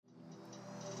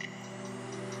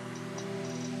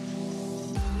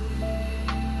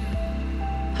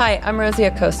Hi, I'm Rosie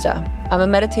Acosta. I'm a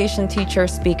meditation teacher,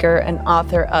 speaker, and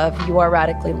author of You Are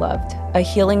Radically Loved, a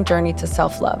healing journey to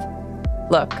self-love.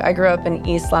 Look, I grew up in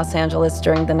East Los Angeles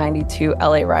during the '92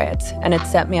 LA riots, and it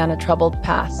set me on a troubled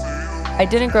path. I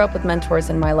didn't grow up with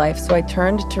mentors in my life, so I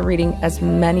turned to reading as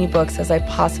many books as I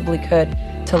possibly could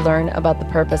to learn about the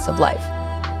purpose of life.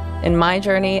 In my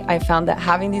journey, I found that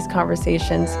having these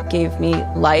conversations gave me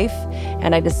life,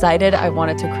 and I decided I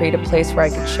wanted to create a place where I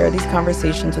could share these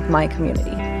conversations with my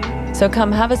community. So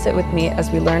come have a sit with me as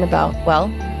we learn about,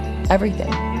 well,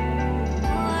 everything.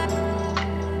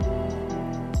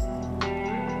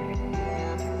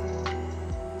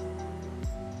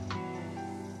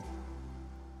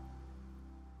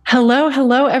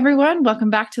 Hello, everyone. Welcome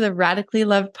back to the Radically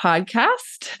Loved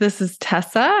podcast. This is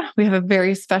Tessa. We have a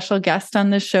very special guest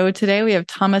on the show today. We have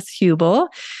Thomas Hübl.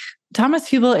 Thomas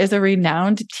Hübl is a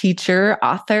renowned teacher,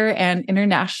 author, and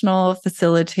international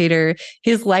facilitator.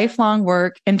 His lifelong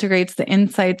work integrates the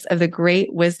insights of the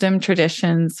great wisdom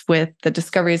traditions with the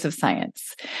discoveries of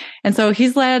science. And so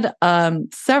he's led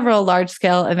several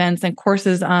large-scale events and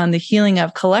courses on the healing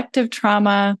of collective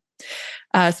trauma,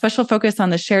 special focus on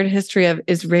the shared history of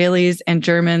Israelis and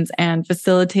Germans, and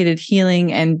facilitated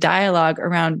healing and dialogue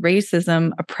around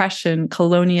racism, oppression,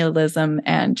 colonialism,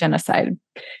 and genocide.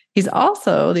 He's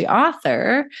also the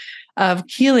author of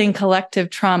Healing Collective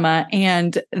Trauma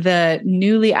and the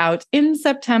newly out in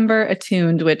September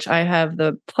Attuned, which I have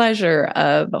the pleasure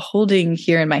of holding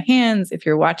here in my hands. If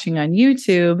you're watching on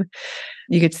YouTube,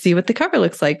 you get to see what the cover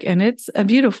looks like, and it's a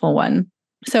beautiful one.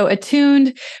 So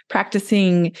Attuned,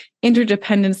 practicing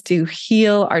interdependence to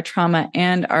heal our trauma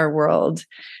and our world.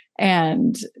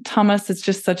 And Thomas, it's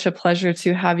just such a pleasure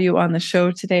to have you on the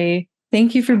show today.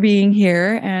 Thank you for being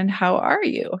here. And how are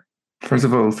you? First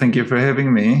of all, thank you for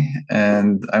having me.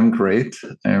 And I'm great.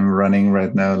 I'm running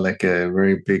right now like a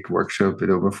very big workshop with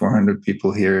over 400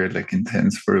 people here, like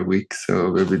intense for a week. So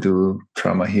where we do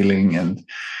trauma healing and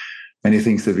many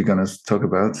things that we're going to talk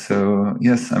about. So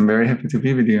yes, I'm very happy to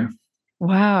be with you.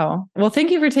 Wow. Well, thank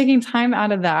you for taking time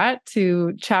out of that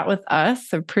to chat with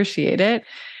us. Appreciate it.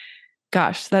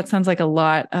 Gosh, that sounds like a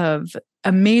lot of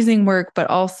amazing work, but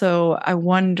also I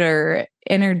wonder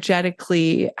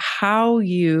energetically how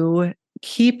you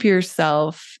keep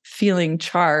yourself feeling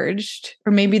charged,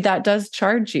 or maybe that does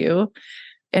charge you,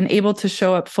 and able to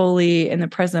show up fully in the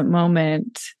present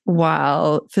moment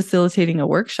while facilitating a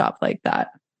workshop like that.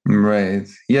 Right.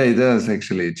 Yeah, it does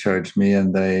actually charge me.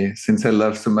 And since I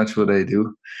love so much what I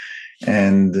do,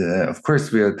 and of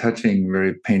course, we are touching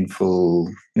very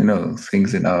painful,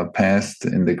 things in our past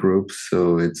in the group.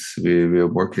 So we are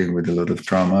working with a lot of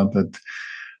trauma. But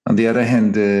on the other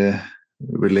hand, the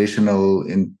relational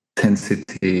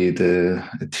intensity, the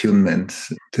attunement,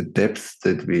 the depth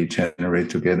that we generate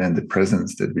together, and the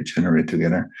presence that we generate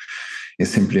together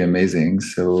is simply amazing.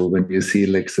 So when you see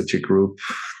like such a group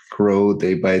grow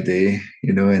day by day,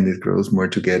 and it grows more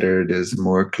together, there's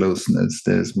more closeness,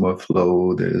 there's more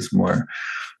flow, there's more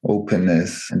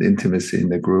openness and intimacy in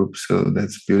the group. So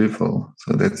that's beautiful.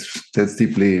 So that's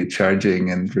deeply charging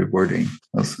and rewarding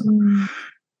also.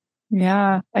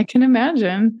 Yeah, I can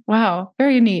imagine. Wow,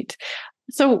 very neat.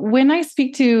 So when I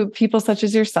speak to people such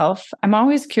as yourself, I'm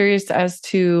always curious as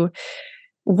to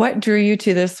what drew you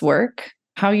to this work,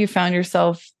 how you found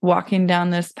yourself walking down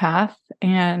this path.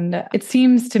 And it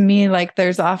seems to me like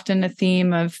there's often a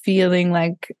theme of feeling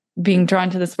like being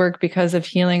drawn to this work because of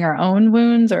healing our own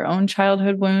wounds, our own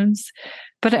childhood wounds.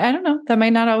 But I don't know, that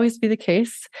might not always be the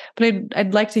case. But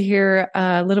I'd like to hear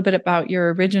a little bit about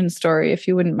your origin story, if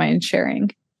you wouldn't mind sharing.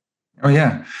 Oh,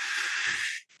 yeah.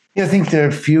 Yeah, I think there are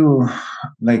a few,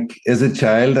 like as a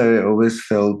child, I always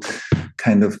felt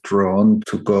kind of drawn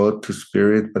to God, to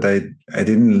spirit, but I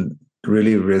didn't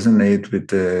really resonate with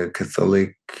the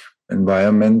Catholic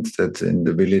environment that's in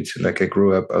the village. Like I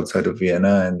grew up outside of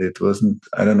Vienna, and it wasn't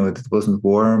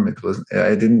warm.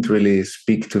 I didn't really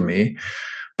speak to me,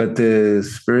 but the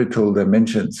spiritual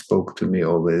dimension spoke to me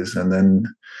always. And then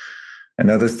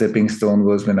another stepping stone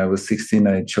was when I was 16,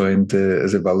 I joined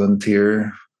as a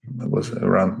volunteer. I was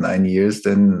around 9 years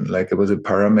then, like I was a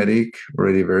paramedic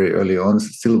already very early on,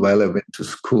 still while I went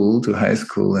to high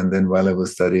school, and then while I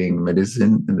was studying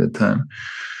medicine at the time.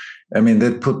 I mean,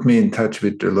 that put me in touch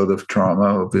with a lot of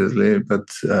trauma, obviously, but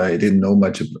I didn't know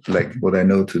much, like what I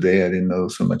know today. I didn't know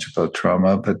so much about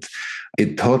trauma, but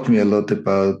it taught me a lot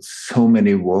about so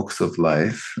many walks of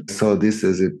life. I saw this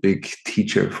as a big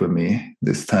teacher for me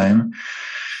this time.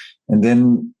 And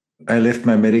then I left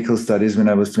my medical studies when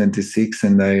I was 26,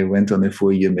 and I went on a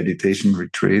 4-year meditation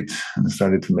retreat, and I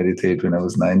started to meditate when I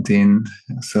was 19.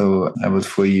 So I was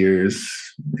 4 years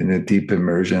in a deep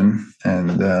immersion,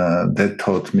 and that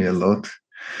taught me a lot.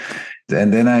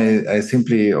 And then I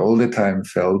simply all the time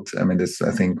felt, I mean, this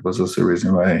I think was also the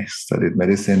reason why I studied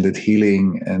medicine, that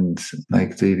healing and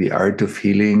like the art of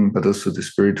healing, but also the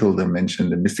spiritual dimension,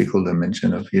 the mystical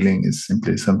dimension of healing is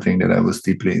simply something that I was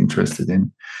deeply interested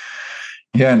in.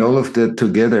 Yeah, and all of that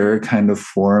together kind of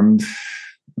formed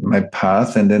my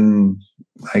path. And then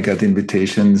I got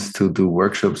invitations to do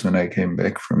workshops when I came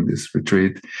back from this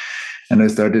retreat. And I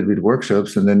started with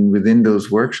workshops. And then within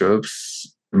those workshops,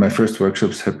 my first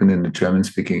workshops happened in the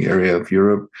German-speaking area of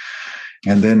Europe.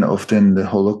 And then often the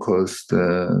Holocaust,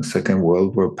 the Second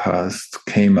World War past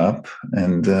came up.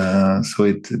 And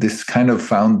so this kind of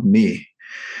found me.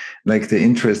 Like the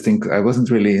interesting, I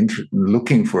wasn't really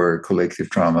looking for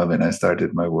collective trauma when I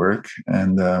started my work.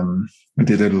 And I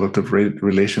did a lot of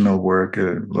relational work,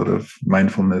 a lot of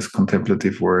mindfulness,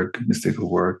 contemplative work,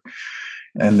 mystical work.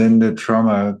 And then the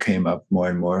trauma came up more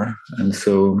and more.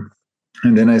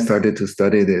 And then I started to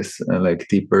study this like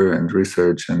deeper and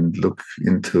research and look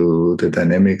into the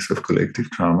dynamics of collective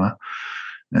trauma.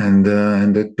 And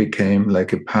that became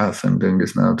like a path. I'm doing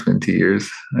this now 20 years.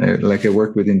 I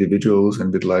work with individuals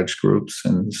and with large groups.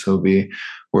 And so we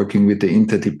working with the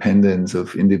interdependence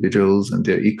of individuals and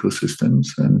their ecosystems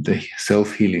and the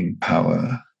self-healing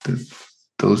power that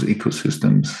those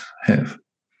ecosystems have.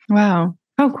 Wow.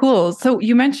 How cool. So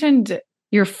you mentioned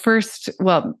your first,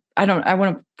 well, I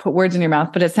want to put words in your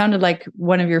mouth, but it sounded like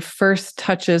one of your first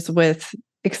touches with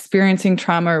experiencing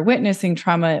trauma or witnessing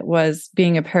trauma was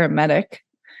being a paramedic.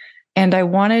 And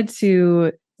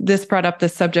this brought up the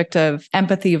subject of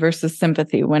empathy versus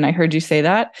sympathy when I heard you say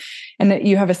that. And that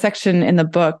you have a section in the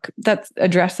book that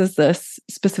addresses this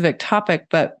specific topic.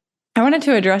 But I wanted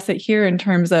to address it here in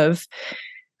terms of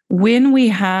when we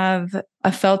have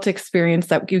a felt experience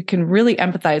that you can really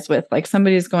empathize with, like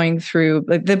somebody's going through,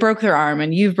 like they broke their arm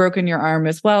and you've broken your arm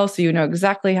as well. So you know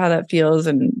exactly how that feels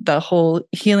and the whole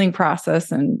healing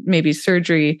process and maybe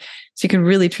surgery. So you can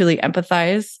really, truly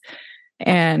empathize.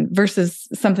 And versus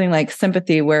something like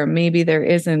sympathy, where maybe there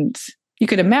isn't, you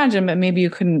could imagine, but maybe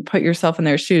you couldn't put yourself in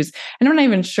their shoes. And I'm not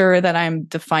even sure that I'm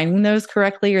defining those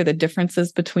correctly or the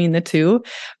differences between the two,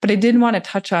 but I did want to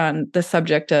touch on the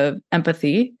subject of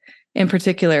empathy. In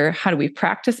particular, how do we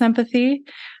practice empathy?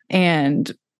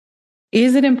 And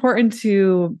is it important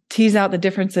to tease out the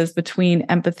differences between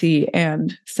empathy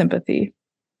and sympathy?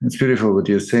 It's beautiful what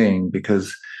you're saying,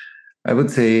 because I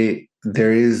would say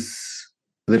there is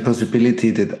the possibility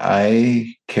that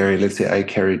let's say I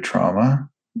carry trauma.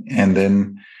 And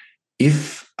then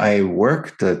if I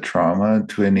work the trauma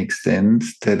to an extent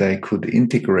that I could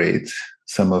integrate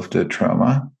some of the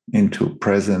trauma into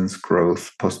presence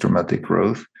growth, post-traumatic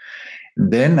growth,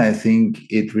 then I think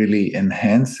it really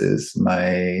enhances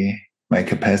my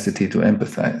capacity to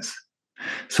empathize.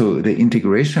 So the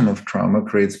integration of trauma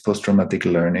creates post-traumatic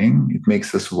learning. It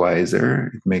makes us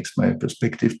wiser. It makes my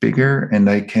perspective bigger, and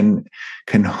I can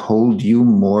hold you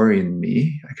more in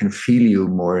me. I can feel you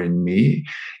more in me.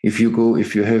 If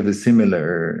you have a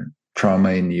similar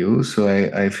trauma in you, so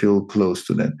I feel close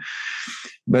to that.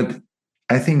 But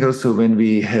I think also when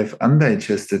we have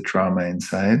undigested trauma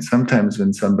inside, sometimes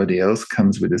when somebody else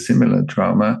comes with a similar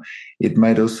trauma, it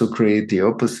might also create the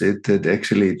opposite, that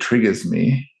actually triggers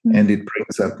me and it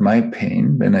brings up my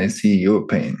pain when I see your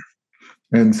pain.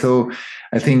 And so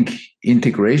I think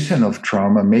integration of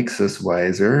trauma makes us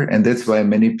wiser. And that's why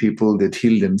many people that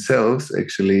heal themselves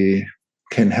actually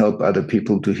can help other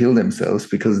people to heal themselves,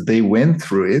 because they went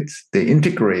through it, they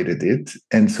integrated it,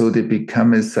 and so they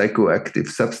become a psychoactive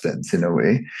substance in a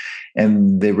way,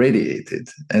 and they radiate it.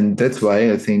 And that's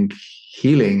why I think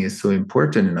healing is so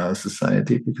important in our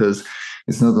society, because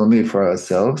it's not only for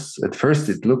ourselves. At first,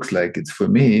 it looks like it's for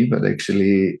me, but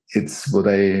actually it's what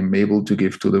I am able to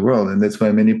give to the world. And that's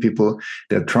why many people,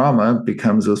 their trauma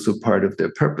becomes also part of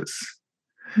their purpose.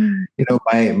 You know,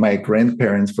 my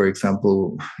grandparents, for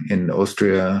example, in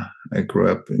Austria, I grew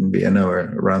up in Vienna or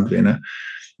around Vienna.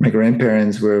 My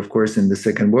grandparents were, of course, in the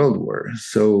Second World War.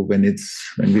 So when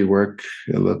we work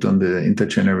a lot on the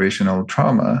intergenerational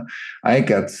trauma, I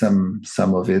got some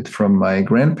of it from my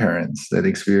grandparents that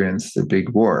experienced the big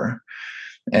war.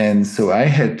 And so I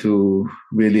had to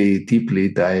really deeply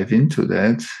dive into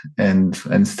that, and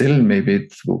still maybe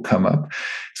it will come up.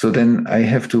 So then I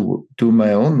have to do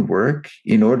my own work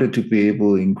in order to be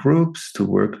able in groups to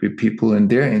work with people in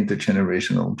their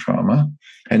intergenerational trauma.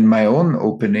 And my own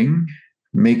opening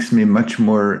makes me much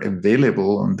more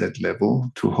available on that level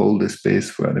to hold a space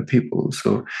for other people.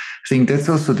 So I think that's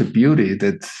also the beauty,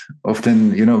 that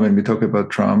often, you know, when we talk about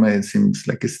trauma, it seems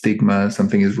like a stigma,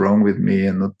 something is wrong with me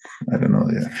and not, I don't know.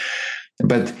 Yeah.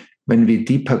 But when we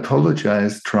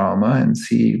depathologize trauma and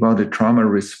see, well, the trauma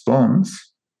response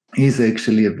is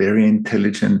actually a very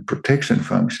intelligent protection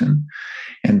function.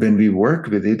 And when we work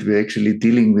with it, we're actually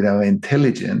dealing with our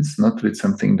intelligence, not with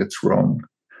something that's wrong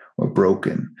or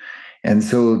broken. And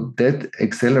so that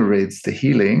accelerates the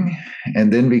healing,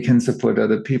 and then we can support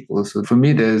other people. So for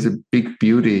me, there's a big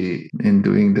beauty in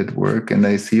doing that work. And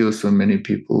I see also many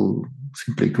people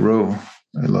simply grow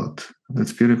a lot.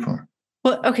 That's beautiful.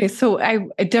 Well, okay, so I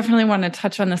definitely want to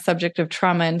touch on the subject of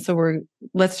trauma. And so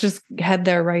let's just head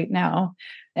there right now.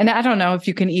 And I don't know if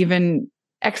you can even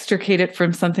extricate it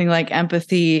from something like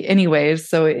empathy anyways.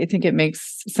 So I think it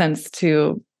makes sense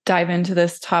to dive into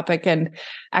this topic. And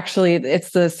actually,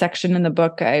 it's the section in the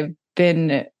book I've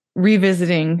been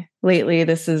revisiting lately.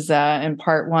 This is in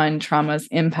part 1, Trauma's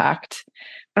Impact.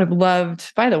 I've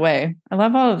loved, by the way, I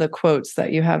love all of the quotes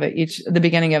that you have at the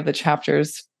beginning of the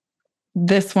chapters.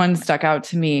 This one stuck out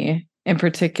to me in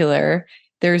particular.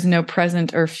 There is no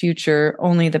present or future,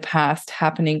 only the past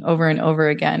happening over and over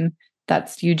again.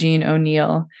 That's Eugene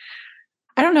O'Neill.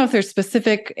 I don't know if there's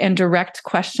specific and direct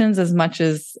questions as much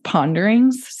as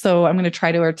ponderings. So I'm going to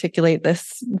try to articulate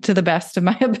this to the best of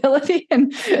my ability,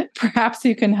 and perhaps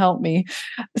you can help me.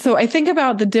 So I think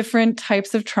about the different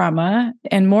types of trauma,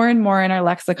 and more in our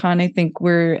lexicon, I think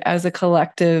we're, as a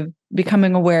collective,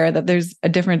 becoming aware that there's a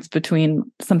difference between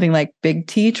something like big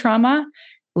T trauma,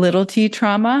 little t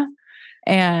trauma.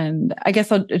 And I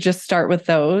guess I'll just start with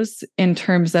those in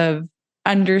terms of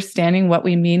understanding what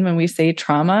we mean when we say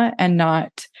trauma, and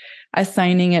not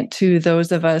assigning it to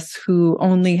those of us who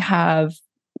only have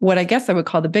what I guess I would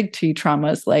call the big T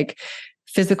traumas, like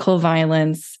physical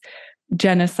violence,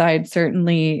 genocide,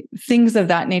 certainly things of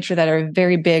that nature that are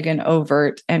very big and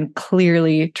overt and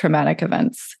clearly traumatic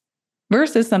events,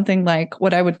 versus something like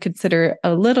what I would consider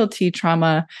a little T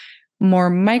trauma,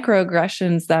 more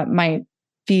microaggressions that might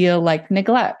feel like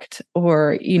neglect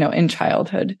or, in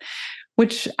childhood,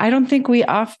 which I don't think we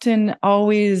often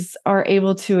always are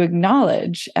able to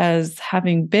acknowledge as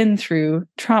having been through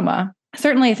trauma.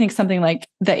 Certainly, I think something like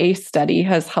the ACE study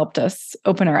has helped us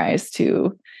open our eyes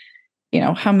to,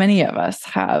 how many of us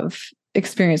have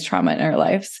experienced trauma in our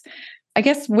lives. I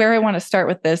guess where I want to start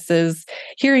with this is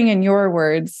hearing in your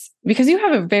words, because you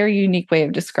have a very unique way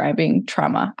of describing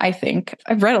trauma, I think.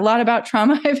 I've read a lot about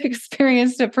trauma. I've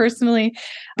experienced it personally,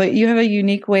 but you have a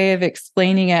unique way of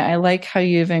explaining it. I like how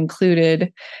you've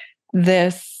included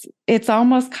this. It's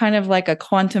almost kind of like a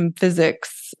quantum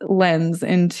physics lens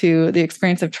into the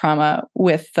experience of trauma,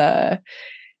 with a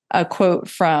quote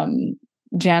from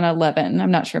Jana Levin.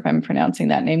 I'm not sure if I'm pronouncing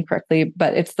that name correctly,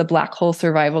 but it's the Black Hole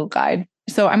Survival Guide.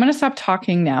 So I'm going to stop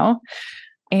talking now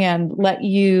and let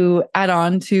you add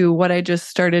on to what I just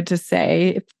started to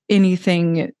say. If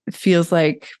anything feels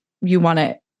like you want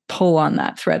to pull on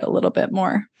that thread a little bit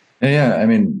more. Yeah, I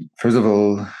mean, first of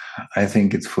all, I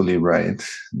think it's fully right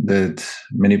that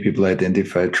many people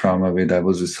identify trauma with, I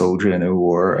was a soldier in a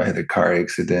war, I had a car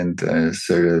accident,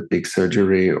 a big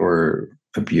surgery, or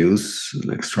abuse,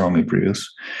 like strong abuse.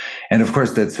 And of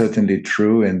course, that's certainly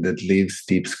true, and that leaves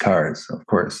deep scars, of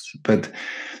course. But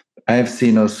I've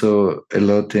seen also a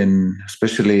lot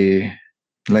especially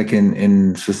like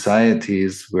in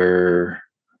societies where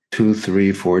 2,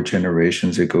 3, 4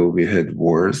 generations ago we had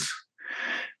wars,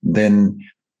 then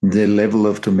the level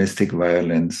of domestic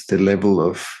violence, the level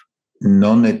of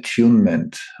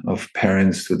non-attunement of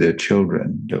parents to their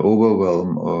children, the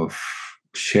overwhelm of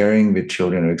sharing with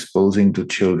children or exposing to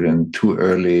children too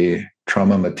early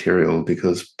trauma material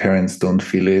because parents don't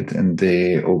feel it and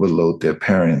they overload their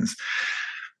parents.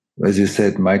 As you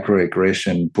said,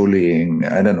 microaggression, bullying,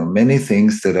 I don't know, many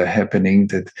things that are happening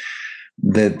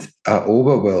that are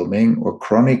overwhelming or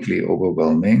chronically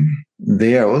overwhelming.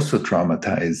 They are also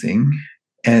traumatizing.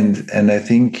 And I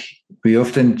think we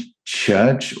often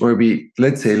judge, or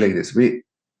let's say like this,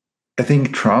 I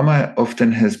think trauma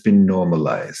often has been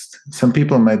normalized. Some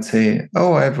people might say,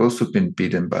 oh, I've also been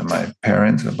beaten by my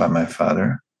parents or by my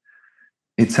father.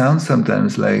 It sounds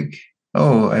sometimes like,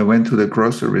 oh, I went to the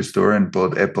grocery store and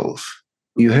bought apples.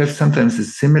 You have sometimes a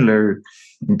similar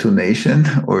intonation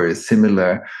or a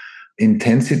similar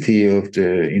intensity of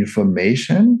the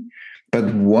information,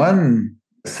 but one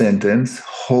sentence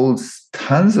holds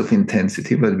tons of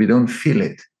intensity, but we don't feel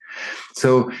it.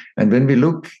 So, and when we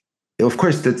look, of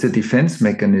course, that's a defense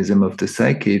mechanism of the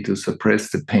psyche to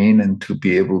suppress the pain and to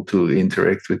be able to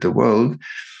interact with the world.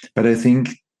 But I think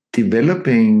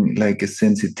developing like a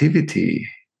sensitivity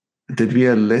that we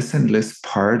are less and less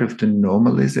part of the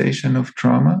normalization of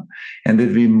trauma, and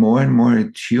that we more and more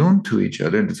attune to each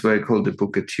other. That's why I call the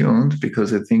book Attuned,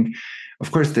 because I think,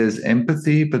 of course, there's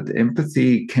empathy, but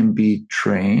empathy can be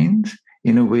trained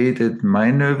in a way that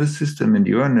my nervous system and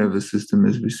your nervous system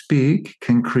as we speak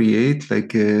can create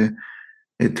like a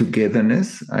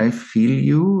togetherness. I feel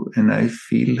you and I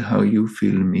feel how you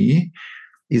feel me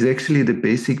is actually the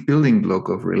basic building block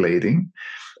of relating.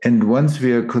 And once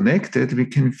we are connected, we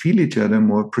can feel each other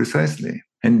more precisely.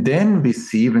 And then we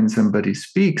see when somebody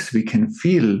speaks, we can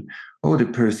feel, oh, the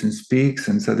person speaks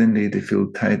and suddenly they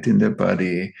feel tight in their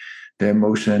body. Their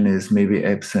emotion is maybe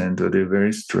absent or they're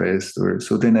very stressed. Or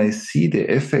so then I see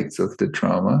the effects of the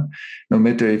trauma, no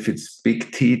matter if it's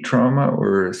big T trauma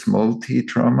or small T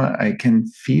trauma, I can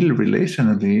feel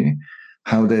relationally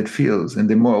how that feels. And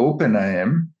the more open I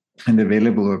am and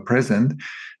available or present,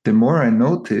 the more I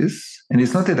notice, and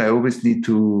it's not that I always need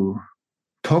to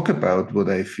talk about what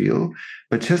I feel,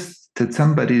 but just that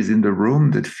somebody is in the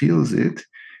room that feels it,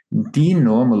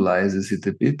 denormalizes it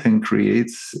a bit and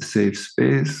creates a safe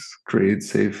space, creates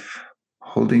safe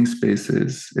holding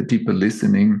spaces, a deeper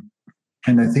listening.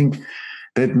 And I think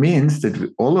that means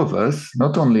that all of us,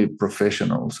 not only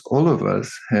professionals, all of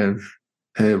us have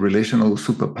a relational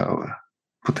superpower,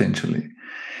 potentially.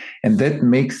 And that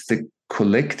makes the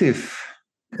collective,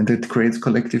 and that creates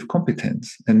collective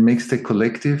competence and makes the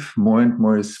collective more and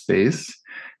more a space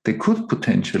that could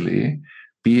potentially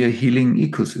be a healing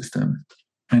ecosystem.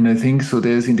 And I think so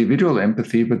there's individual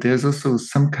empathy, but there's also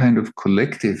some kind of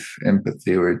collective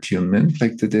empathy or attunement,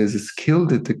 like that there's a skill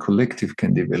that the collective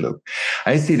can develop.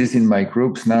 I see this in my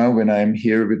groups now when I'm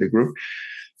here with a group,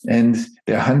 and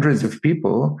there are hundreds of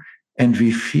people, and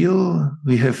we feel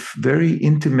we have very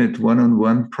intimate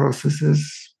one-on-one processes.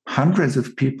 Hundreds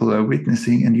of people are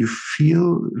witnessing, and you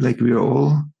feel like we are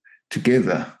all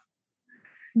together.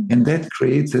 Mm-hmm. And that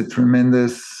creates a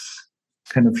tremendous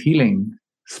kind of healing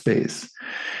space.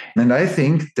 And I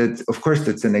think that, of course,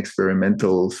 that's an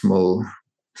experimental, small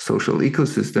social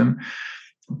ecosystem,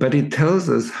 but it tells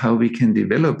us how we can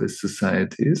develop as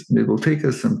societies. It will take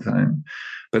us some time.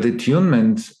 But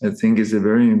attunement, I think, is a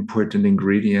very important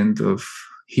ingredient of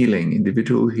healing,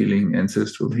 individual healing,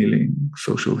 ancestral healing,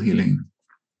 social healing.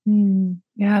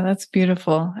 Yeah, that's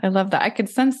beautiful. I love that. I could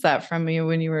sense that from you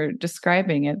when you were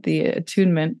describing it, the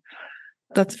attunement.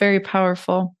 That's very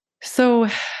powerful. So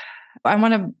I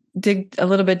want to dig a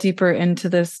little bit deeper into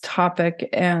this topic.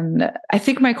 And I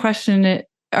think my question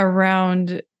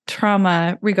around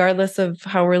trauma, regardless of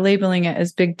how we're labeling it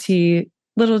as big T,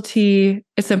 little t,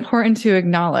 it's important to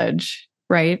acknowledge,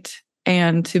 right?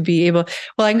 And to be able,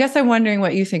 well, I guess I'm wondering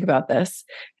what you think about this.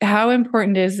 How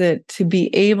important is it to be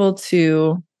able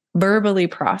to verbally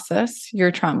process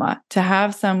your trauma, to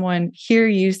have someone hear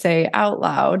you say out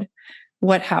loud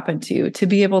what happened to you, to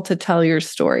be able to tell your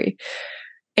story?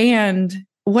 And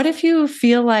what if you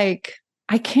feel like,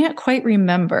 I can't quite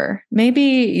remember? Maybe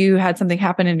you had something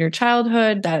happen in your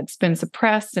childhood that's been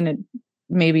suppressed and it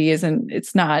maybe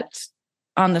it's not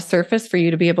on the surface for you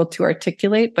to be able to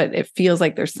articulate, but it feels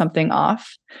like there's something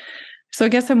off. So I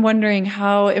guess I'm wondering,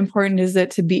 how important is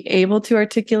it to be able to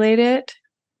articulate it?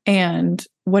 And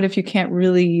what if you can't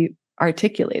really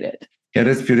articulate it? Yeah,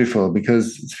 that's beautiful,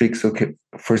 because it speaks, okay,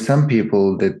 for some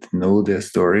people that know their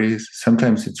stories,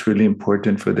 sometimes it's really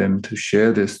important for them to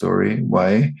share their story.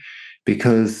 Why?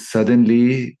 Because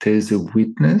suddenly there's a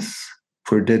witness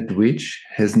for that which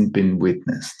hasn't been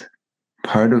witnessed.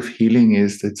 Part of healing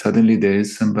is that suddenly there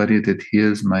is somebody that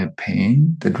hears my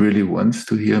pain, that really wants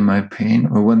to hear my pain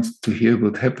or wants to hear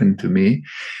what happened to me,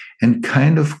 and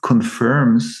kind of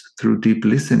confirms through deep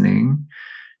listening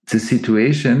the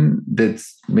situation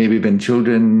that's maybe when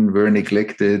children were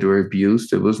neglected or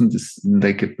abused, there wasn't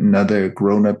like another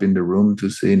grown-up in the room to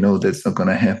say, no, that's not going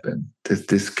to happen.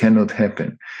 This cannot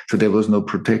happen. So there was no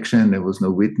protection, there was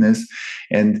no witness.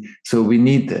 And so we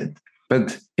need that.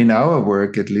 But in our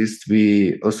work, at least,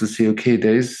 we also see, okay,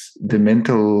 there's the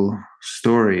mental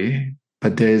story,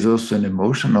 but there is also an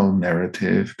emotional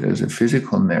narrative, there's a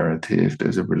physical narrative,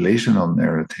 there's a relational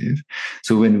narrative.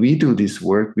 So when we do this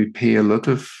work, we pay a lot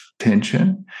of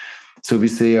attention. So we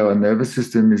say our nervous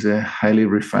system is a highly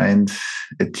refined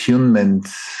attunement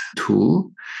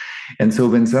tool. And so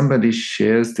when somebody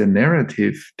shares their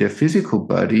narrative, their physical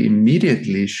body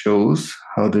immediately shows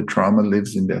how the trauma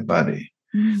lives in their body.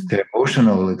 The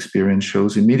emotional experience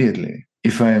shows immediately.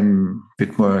 If I'm a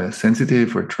bit more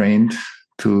sensitive or trained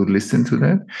to listen to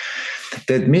that,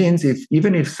 that means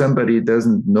even if somebody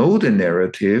doesn't know the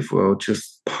narrative or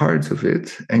just parts of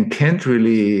it and can't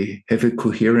really have a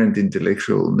coherent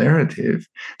intellectual narrative,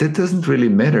 that doesn't really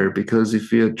matter, because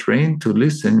if we are trained to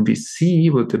listen, we see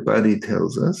what the body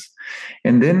tells us.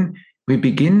 And then we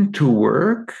begin to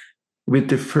work with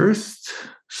the first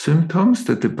symptoms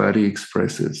that the body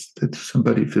expresses, that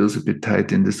somebody feels a bit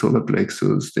tight in the solar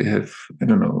plexus, they have, I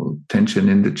don't know, tension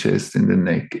in the chest, in the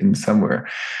neck, in somewhere.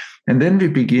 And then we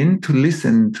begin to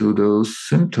listen to those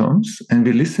symptoms and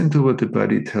we listen to what the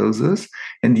body tells us.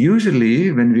 And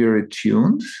usually when we are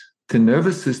attuned, the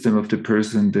nervous system of the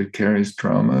person that carries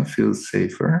trauma feels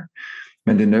safer.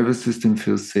 When the nervous system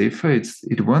feels safer,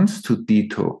 it wants to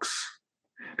detox.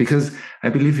 Because I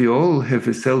believe we all have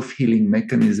a self-healing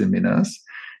mechanism in us.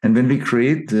 And when we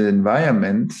create the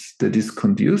environment that is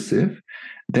conducive,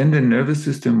 then the nervous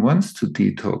system wants to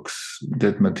detox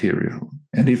that material.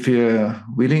 And if we are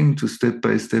willing to step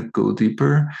by step go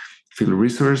deeper, feel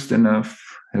resourced enough,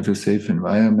 have a safe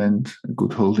environment, a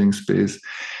good holding space,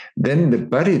 then the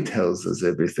body tells us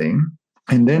everything.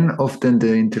 And then often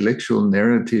the intellectual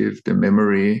narrative, the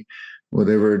memory,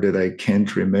 whatever that I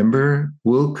can't remember,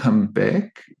 will come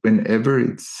back whenever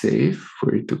it's safe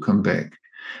for it to come back.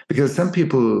 Because some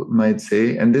people might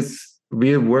say, and this,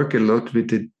 we work a lot with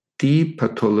the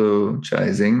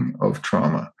depathologizing of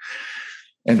trauma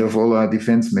and of all our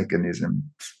defense mechanisms.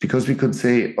 Because we could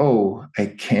say, oh, I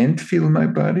can't feel my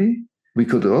body. We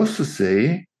could also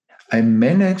say, I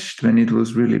managed when it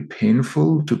was really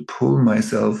painful to pull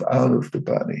myself out of the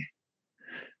body.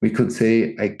 We could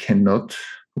say, I cannot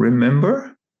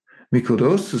remember. We could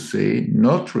also say,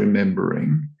 not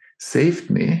remembering saved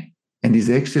me and is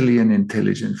actually an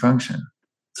intelligent function.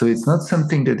 So it's not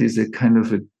something that is a kind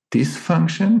of a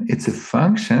dysfunction, it's a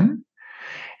function.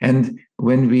 And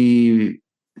when we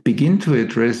begin to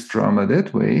address trauma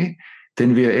that way,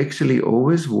 then we are actually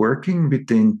always working with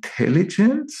the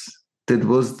intelligence that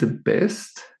was the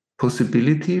best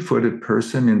possibility for the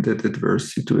person in that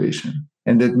adverse situation.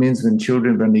 And that means when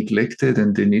children were neglected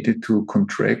and they needed to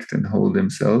contract and hold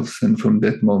themselves, and from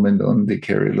that moment on, they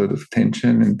carry a lot of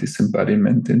tension and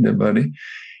disembodiment in their body.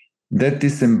 That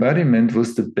disembodiment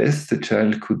was the best the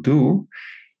child could do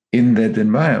in that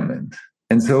environment.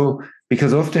 And so,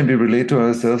 because often we relate to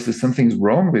ourselves as something's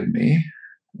wrong with me,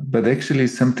 but actually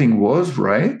something was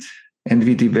right, and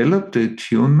we developed the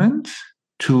attunement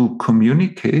to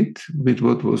communicate with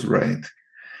what was right.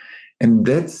 And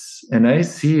I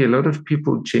see a lot of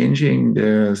people changing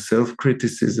their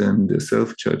self-criticism, their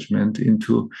self-judgment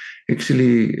into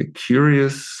actually a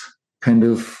curious kind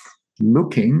of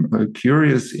looking, or a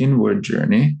curious inward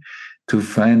journey to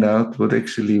find out what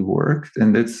actually worked.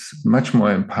 And that's much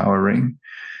more empowering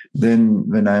than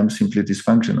when I'm simply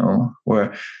dysfunctional,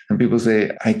 and people say,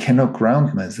 I cannot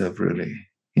ground myself really.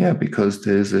 Yeah, because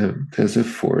there's a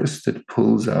force that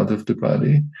pulls out of the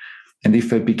body. And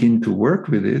if I begin to work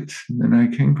with it, then I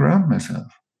can ground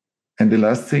myself. And the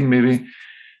last thing, maybe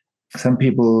some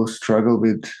people struggle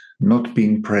with not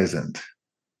being present.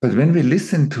 But when we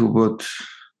listen to what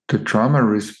the trauma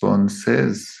response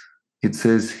says, it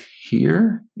says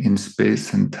here in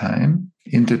space and time,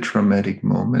 in the traumatic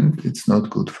moment, it's not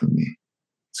good for me.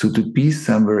 So to be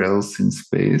somewhere else in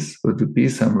space or to be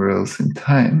somewhere else in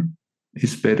time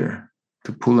is better.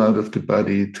 To pull out of the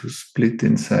body, to split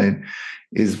inside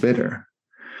is better.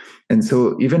 And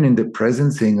so even in the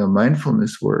presencing or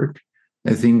mindfulness work,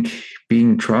 I think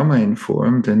being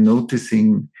trauma-informed and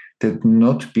noticing that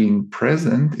not being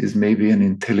present is maybe an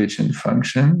intelligent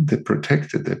function that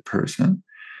protected that person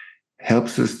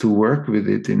helps us to work with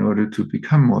it in order to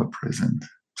become more present.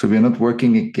 So we're not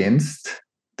working against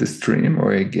the stream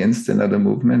or against another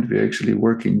movement. We're actually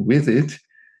working with it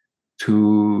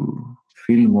to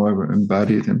feel more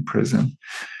embodied and present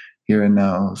here and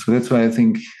now. So that's why I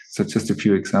think it's just a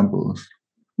few examples.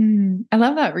 I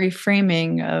love that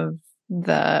reframing of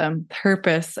the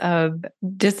purpose of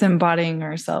disembodying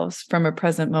ourselves from a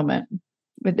present moment.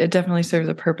 It definitely serves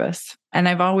a purpose. And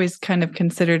I've always kind of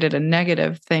considered it a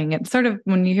negative thing. It's sort of,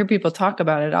 when you hear people talk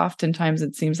about it, oftentimes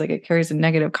it seems like it carries a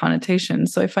negative connotation.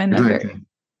 So I find that very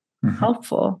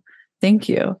helpful. Thank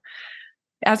you.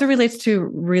 As it relates to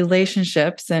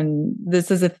relationships, and this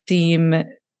is a theme,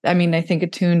 I mean, I think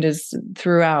Attuned is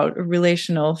throughout a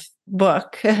relational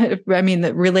book. I mean,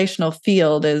 the relational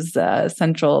field is a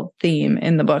central theme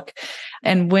in the book.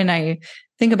 And when I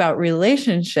think about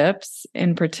relationships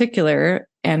in particular,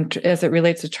 and as it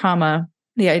relates to trauma,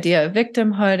 the idea of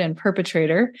victimhood and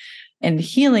perpetrator and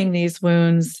healing these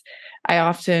wounds, I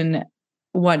often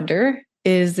wonder,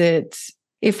 is it,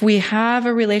 if we have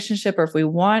a relationship or if we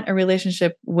want a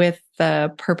relationship with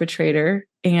the perpetrator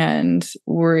and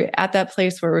we're at that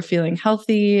place where we're feeling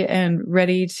healthy and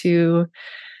ready to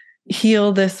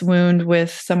heal this wound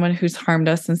with someone who's harmed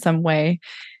us in some way,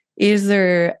 is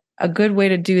there a good way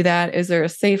to do that? Is there a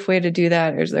safe way to do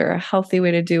that? Or is there a healthy way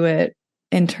to do it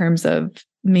in terms of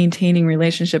maintaining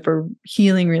relationship or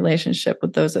healing relationship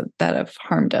with those that have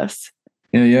harmed us?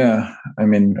 Yeah. I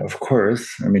mean, of course.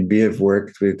 I mean, we have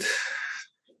worked with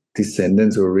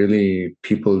descendants or really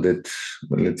people that,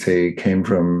 well, let's say, came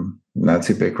from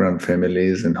Nazi background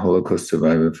families and Holocaust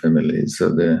survivor families. So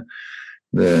the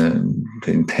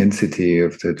intensity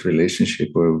of that relationship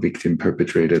or victim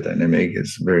perpetrator dynamic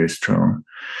is very strong.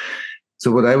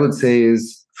 So what I would say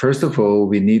is, first of all,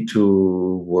 we need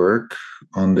to work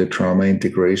on the trauma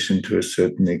integration to a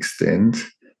certain extent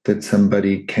that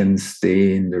somebody can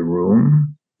stay in the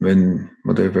room when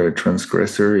whatever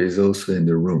transgressor is also in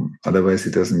the room. Otherwise,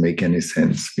 it doesn't make any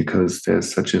sense because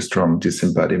there's such a strong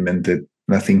disembodiment that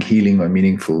nothing healing or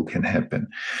meaningful can happen.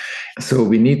 So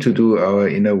we need to do our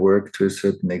inner work to a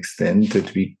certain extent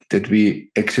that we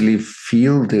actually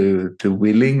feel the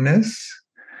willingness,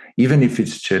 even if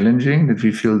it's challenging, that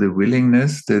we feel the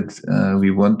willingness that we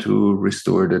want to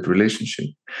restore that relationship.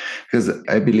 Because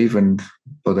I believe, and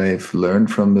what I've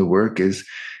learned from the work is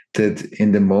that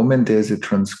in the moment there's a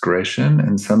transgression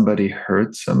and somebody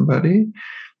hurts somebody,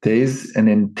 there is an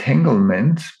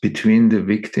entanglement between the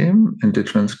victim and the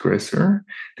transgressor.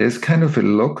 There's kind of a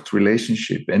locked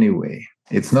relationship anyway.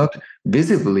 It's not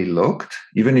visibly locked,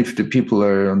 even if the people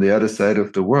are on the other side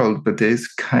of the world, but there's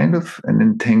kind of an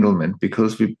entanglement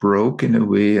because we broke, in a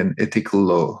way, an ethical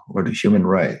law or the human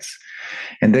rights.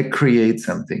 And that creates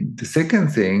something. The second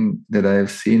thing that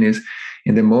I've seen is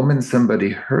in the moment somebody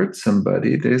hurts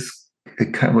somebody, there's a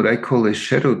kind of what I call a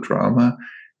shadow drama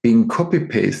being copy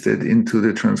pasted into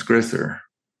the transgressor.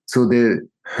 So the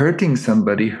hurting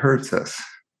somebody hurts us,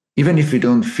 even if we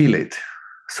don't feel it.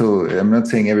 So I'm not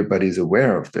saying everybody is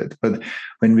aware of that, but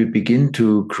when we begin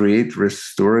to create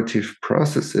restorative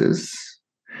processes,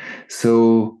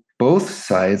 so both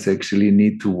sides actually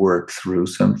need to work through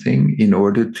something in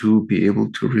order to be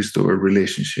able to restore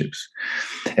relationships.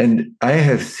 And I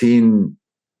have seen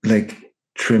like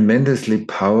tremendously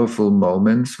powerful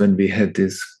moments when we had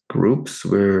these groups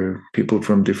where people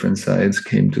from different sides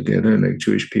came together, like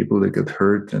Jewish people that got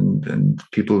hurt and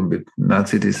people with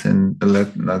Nazi descent,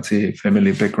 Nazi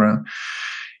family background.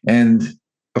 And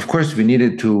of course, we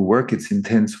needed to work. It's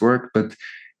intense work, but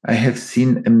I have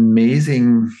seen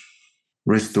amazing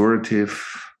restorative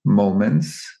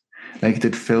moments like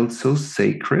that felt so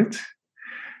sacred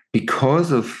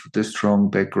because of the strong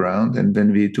background. And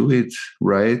when we do it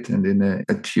right and in a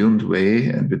attuned way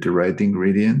and with the right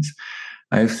ingredients,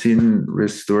 I've seen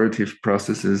restorative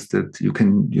processes that you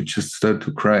just start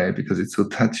to cry because it's so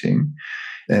touching.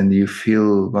 And you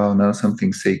feel, wow, now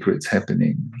something sacred's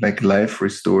happening. Like life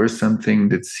restores something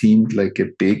that seemed like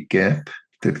a big gap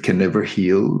that can never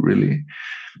heal, really.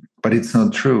 But it's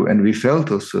not true. And we felt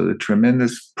also a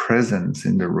tremendous presence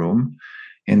in the room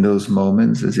in those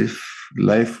moments, as if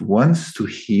life wants to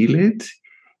heal it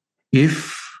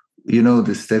if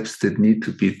the steps that need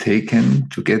to be taken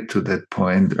to get to that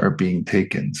point are being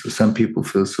taken. So some people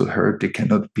feel so hurt they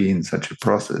cannot be in such a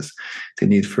process. They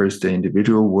need first the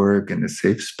individual work and a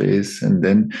safe space, and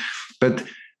then but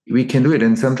we can do it.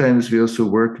 And sometimes we also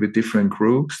work with different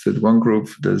groups, that one group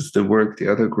does the work, the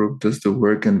other group does the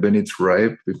work, and when it's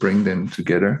ripe we bring them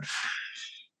together.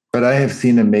 But I have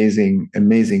seen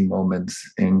amazing moments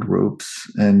in groups,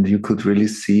 and you could really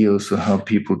see also how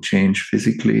people change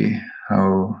physically,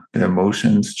 how their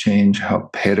emotions change, how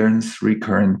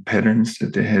recurrent patterns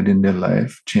that they had in their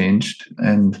life changed.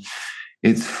 And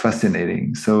it's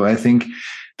fascinating. So I think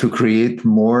to create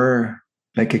more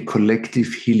like a collective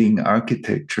healing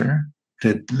architecture,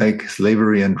 that like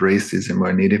slavery and racism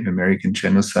or Native American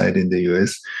genocide in the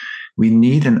US, we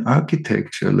need an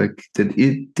architecture like that.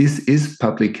 This is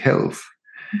public health.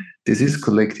 This is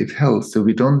collective health. So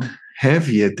we don't have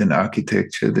yet an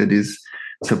architecture that is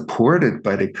supported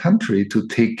by the country to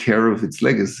take care of its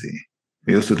legacy.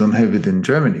 We also don't have it in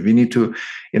Germany. We need to,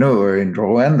 or in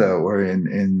Rwanda or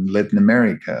in Latin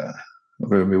America,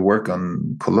 where we work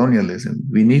on colonialism.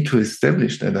 We need to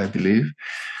establish that, I believe.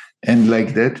 And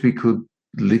like that, we could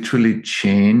literally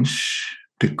change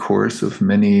the course of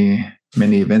many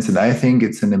events. And I think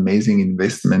it's an amazing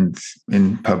investment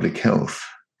in public health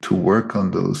to work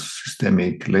on those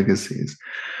systemic legacies.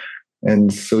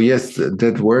 And so, yes,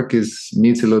 that work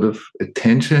needs a lot of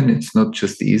attention. It's not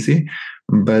just easy,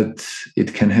 but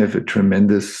it can have a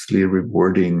tremendously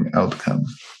rewarding outcome,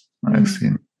 I've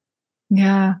seen.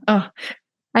 Yeah. Oh,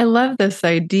 I love this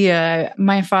idea.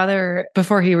 My father,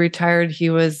 before he retired,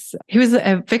 he was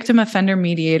a victim offender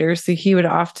mediator. So he would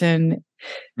often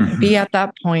be at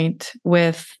that point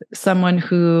with someone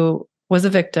who was a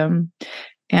victim,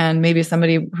 and maybe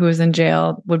somebody who was in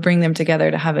jail would bring them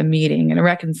together to have a meeting and a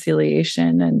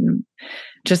reconciliation and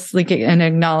just like an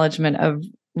acknowledgement of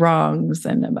wrongs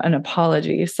and an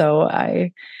apology. So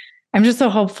I'm just so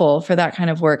hopeful for that kind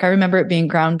of work. I remember it being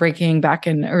groundbreaking back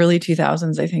in early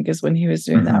 2000s, I think is when he was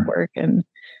doing that work. And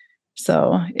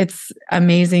so it's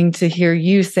amazing to hear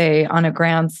you say on a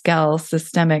grand scale,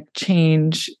 systemic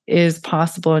change is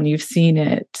possible and you've seen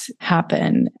it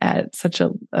happen at such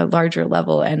a larger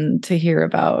level, and to hear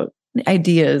about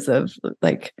ideas of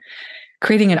like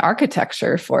creating an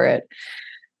architecture for it.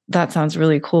 That sounds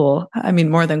really cool. I mean,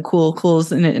 more than cool. Cool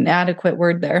is an inadequate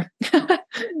word there.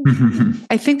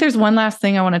 I think there's one last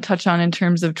thing I want to touch on in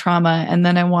terms of trauma, and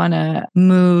then I want to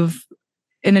move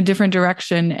in a different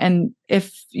direction. And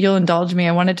if you'll indulge me,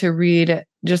 I wanted to read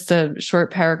just a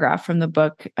short paragraph from the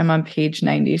book. I'm on page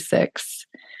 96.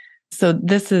 So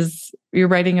you're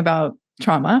writing about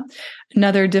trauma.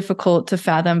 Another difficult to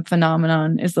fathom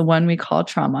phenomenon is the one we call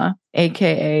trauma,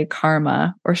 aka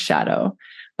karma or shadow.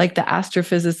 Like the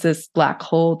astrophysicist's black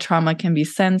hole, trauma can be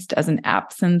sensed as an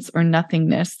absence or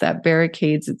nothingness that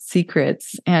barricades its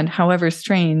secrets and, however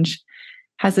strange,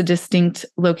 has a distinct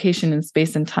location in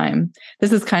space and time.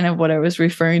 This is kind of what I was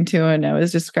referring to, and I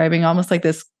was describing almost like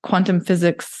this quantum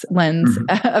physics lens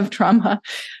of trauma.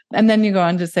 And then you go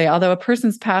on to say, although a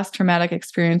person's past traumatic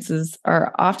experiences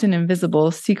are often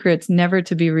invisible, secrets never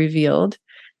to be revealed,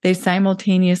 they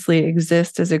simultaneously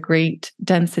exist as a great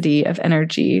density of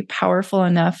energy, powerful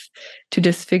enough to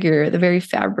disfigure the very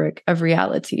fabric of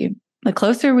reality. The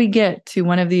closer we get to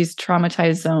one of these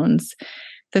traumatized zones,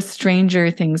 the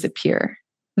stranger things appear.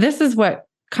 This is what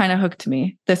kind of hooked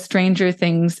me. The stranger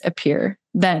things appear.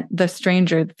 Then the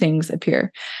stranger things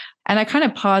appear. And I kind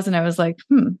of paused and I was like,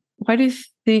 why do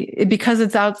because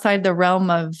it's outside the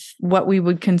realm of what we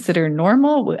would consider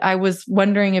normal? I was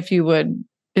wondering if you would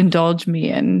indulge me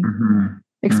in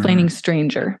explaining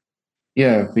stranger.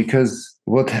 Yeah, because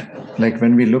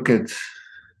when we look at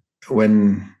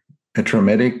when a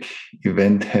traumatic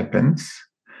event happens,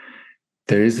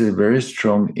 there is a very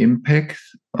strong impact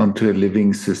onto a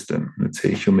living system. Let's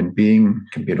say a human being,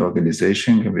 can be an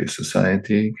organization, can be a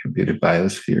society, can be the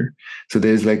biosphere. So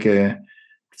there's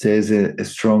a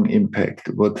strong impact.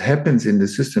 What happens in the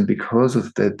system because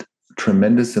of that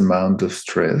tremendous amount of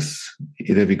stress,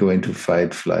 either we go into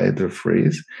fight, flight, or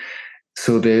freeze.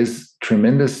 So there's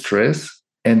tremendous stress,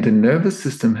 and the nervous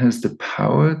system has the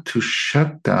power to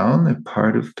shut down a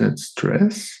part of that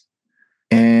stress,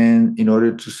 and in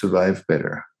order to survive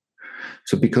better.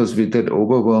 So because with that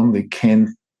overwhelm, we can't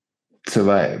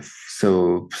survive.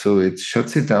 So it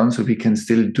shuts it down so we can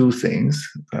still do things,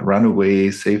 run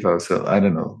away, save ourselves, I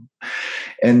don't know.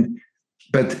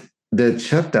 But the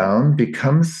shutdown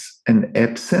becomes an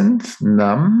absent,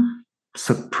 numb,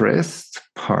 suppressed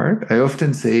part. I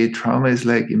often say trauma is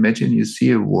like, imagine you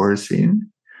see a war scene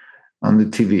on the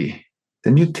TV.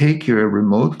 Then you take your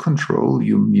remote control,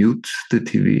 you mute the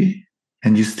TV,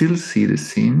 and you still see the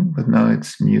scene, but now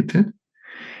it's muted.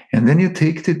 And then you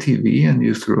take the TV and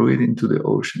you throw it into the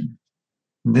ocean.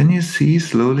 And then you see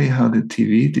slowly how the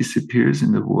TV disappears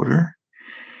in the water.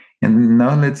 And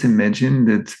now let's imagine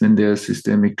that when there are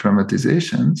systemic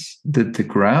traumatizations, that the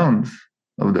ground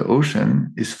of the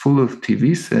ocean is full of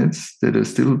TV sets that are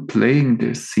still playing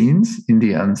their scenes in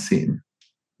the unseen.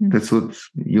 That's what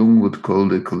Jung would call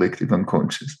the collective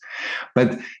unconscious.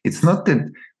 But it's not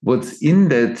that what's in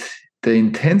that, the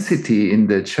intensity in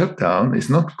that shutdown is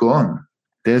not gone.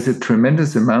 There's a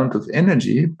tremendous amount of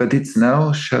energy, but it's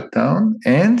now shut down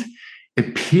and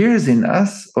appears in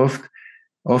us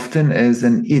often as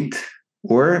an it.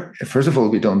 Or, first of all,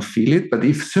 we don't feel it, but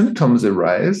if symptoms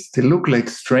arise, they look like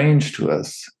strange to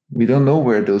us. We don't know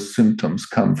where those symptoms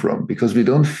come from because we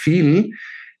don't feel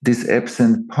this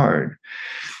absent part.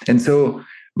 And so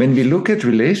when we look at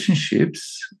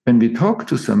relationships, when we talk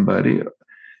to somebody,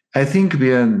 I think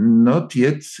we are not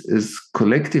yet, as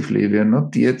collectively, we are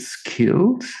not yet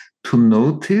skilled to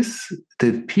notice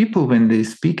that people, when they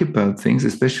speak about things,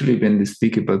 especially when they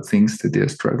speak about things that they're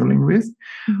struggling with,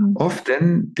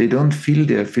 often they don't feel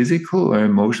their physical or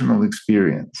emotional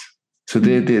experience. So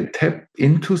they tap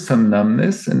into some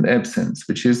numbness and absence,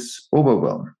 which is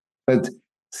overwhelm. But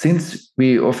since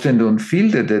we often don't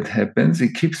feel that happens,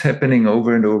 it keeps happening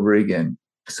over and over again.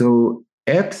 So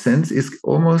absence is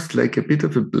almost like a bit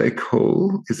of a black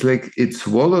hole. It's like it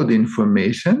swallowed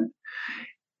information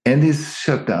and is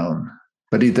shut down.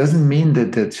 But it doesn't mean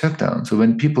that that's shut down. So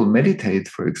when people meditate,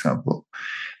 for example,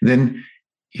 then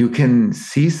you can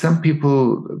see some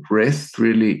people rest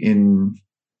really in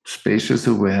spacious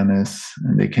awareness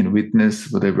and they can witness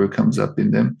whatever comes up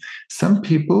in them. Some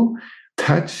people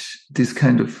touch this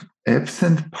kind of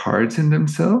absent parts in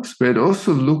themselves where it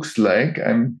also looks like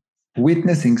I'm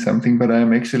witnessing something, but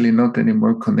I'm actually not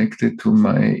anymore connected to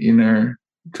my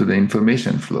to the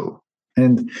information flow.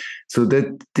 And so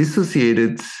that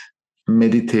dissociated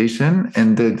meditation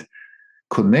and that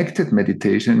connected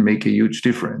meditation make a huge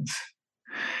difference.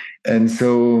 And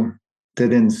so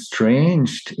that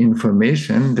estranged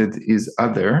information that is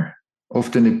other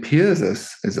often appears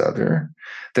as other.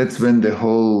 That's when the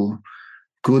whole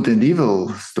good and evil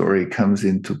story comes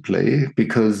into play,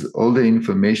 because all the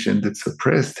information that's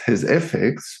suppressed has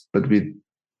effects, but we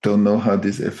don't know how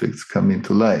these effects come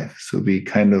into life. So we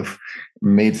kind of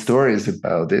made stories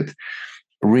about it.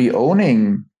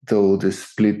 Re-owning, though, the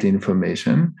split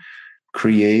information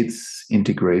creates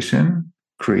integration,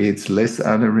 creates less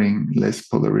othering, less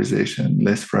polarization,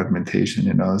 less fragmentation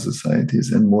in our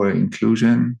societies, and more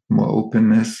inclusion, more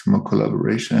openness, more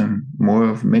collaboration, more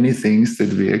of many things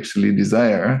that we actually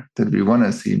desire, that we want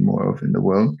to see more of in the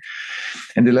world.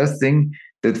 And the last thing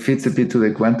that fits a bit to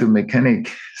the quantum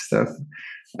mechanic stuff,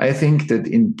 I think that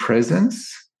in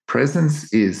presence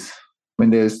is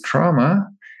when there's trauma,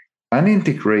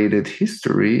 unintegrated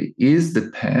history is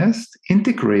the past,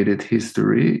 integrated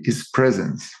history is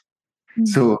presence.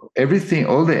 So everything,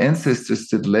 all the ancestors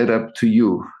that led up to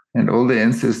you and all the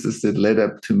ancestors that led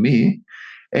up to me,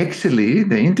 actually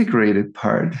the integrated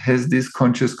part has this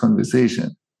conscious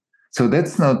conversation. So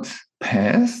that's not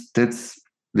past, that's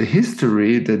the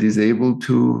history that is able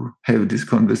to have this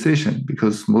conversation,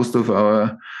 because most of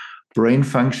our brain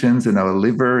functions and our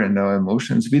liver and our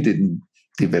emotions, we didn't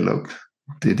develop.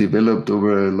 They developed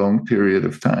over a long period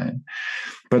of time.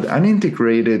 But this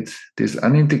unintegrated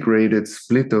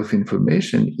split of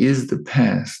information is the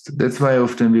past. That's why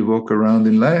often we walk around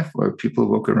in life, or people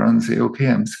walk around and say, okay,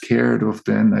 I'm scared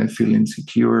often, I feel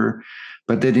insecure.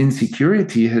 But that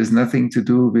insecurity has nothing to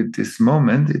do with this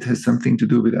moment. It has something to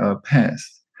do with our past.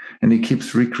 And it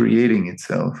keeps recreating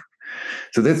itself.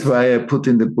 So that's why I put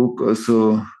in the book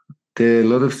also, there are a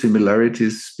lot of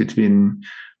similarities between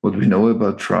what we know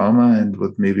about trauma and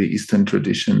what maybe Eastern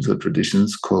traditions or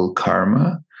traditions call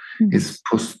karma. Is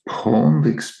postponed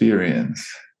experience.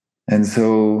 And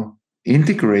so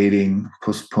integrating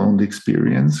postponed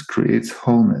experience creates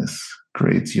wholeness,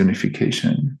 creates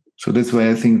unification. So that's why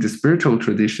I think the spiritual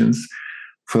traditions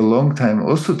for a long time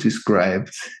also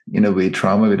described, in a way,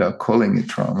 trauma without calling it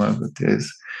trauma, but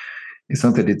it's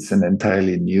not that it's an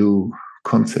entirely new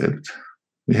concept.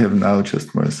 We have now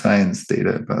just more science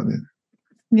data about it.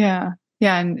 Yeah.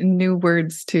 Yeah. And new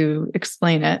words to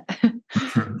explain it.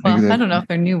 Well, Exactly. I don't know if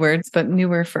they're new words, but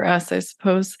newer for us, I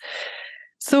suppose.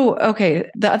 So, okay.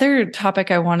 The other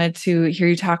topic I wanted to hear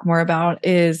you talk more about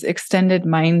is extended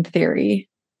mind theory.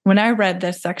 When I read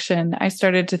this section, I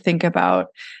started to think about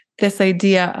this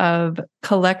idea of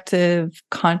collective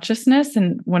consciousness.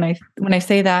 And when I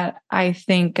say that, I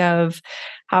think of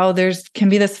how can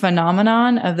be this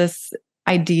phenomenon of this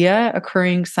idea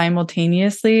occurring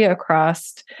simultaneously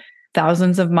across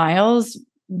thousands of miles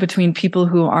between people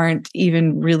who aren't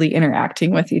even really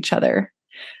interacting with each other.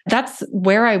 That's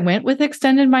where I went with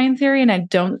extended mind theory. And I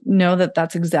don't know that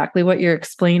that's exactly what you're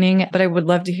explaining, but I would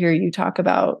love to hear you talk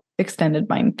about extended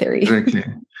mind theory.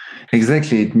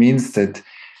 Exactly. It means that,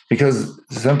 because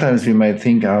sometimes we might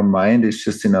think our mind is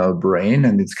just in our brain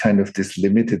and it's kind of this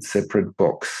limited separate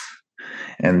box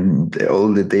and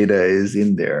all the data is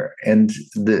in there. And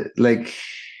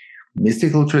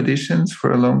mystical traditions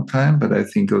for a long time, but I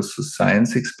think also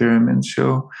science experiments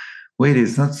show, wait,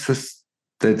 it's not just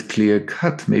that clear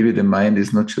cut. Maybe the mind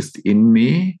is not just in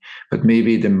me, but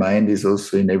maybe the mind is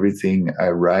also in everything I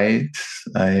write.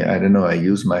 I don't know, I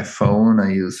use my phone,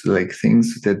 I use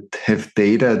things that have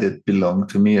data that belong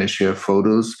to me. I share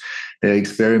photos. There are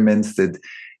experiments that,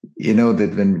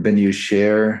 that when you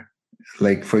share,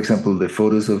 for example, the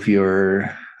photos of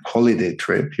your holiday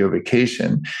trip, your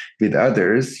vacation with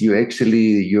others, you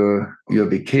actually, your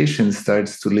vacation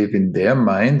starts to live in their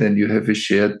mind and you have a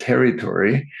shared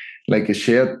territory, like a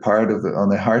shared part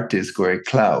on a hard disk or a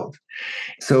cloud.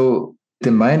 So the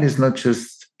mind is not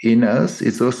just in us,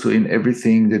 it's also in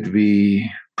everything that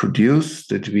we produce,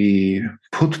 that we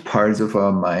put parts of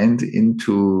our mind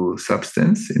into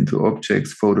substance, into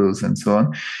objects, photos, and so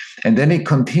on. And then it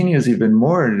continues even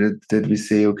more that we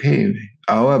say, okay,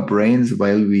 our brains,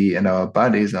 and our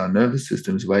bodies, our nervous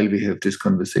systems, while we have this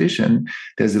conversation,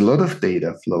 there's a lot of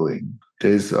data flowing.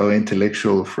 There's our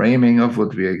intellectual framing of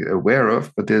what we are aware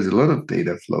of, but there's a lot of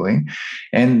data flowing.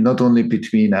 And not only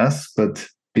between us, but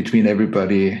between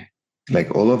everybody,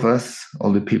 like all of us,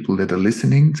 all the people that are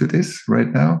listening to this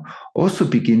right now, also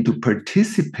begin to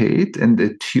participate and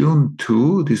attune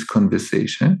to this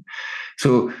conversation.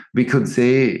 So we could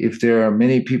say, if there are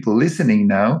many people listening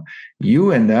now,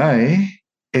 you and I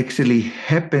actually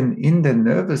happen in the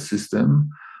nervous system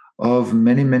of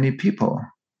many, many people.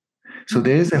 So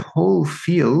there is a whole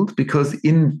field, because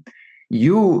in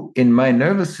you, in my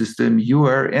nervous system, you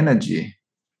are energy.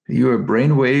 You are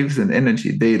brain waves and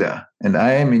energy data. And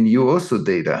I am in you also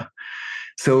data.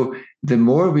 So the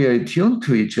more we are attuned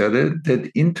to each other,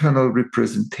 that internal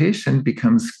representation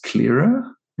becomes clearer.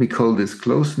 We call this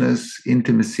closeness,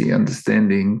 intimacy,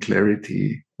 understanding,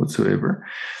 clarity, whatsoever.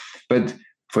 But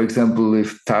for example,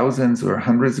 if thousands or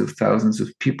hundreds of thousands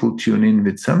of people tune in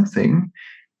with something,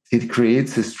 it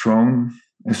creates a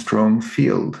strong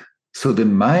field. So the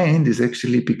mind is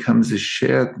actually becomes a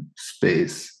shared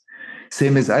space.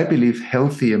 Same as I believe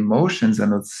healthy emotions are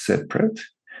not separate.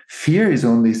 Fear is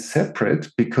only separate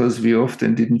because we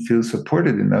often didn't feel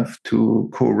supported enough to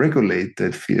co-regulate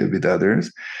that fear with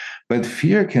others. But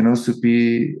fear can also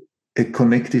be a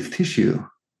connective tissue.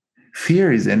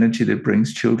 Fear is energy that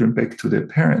brings children back to their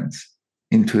parents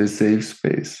into a safe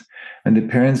space. And the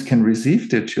parents can receive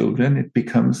their children, it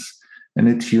becomes an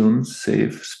attuned,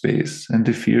 safe space. And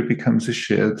the fear becomes a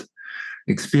shared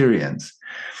experience.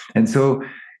 And so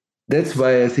that's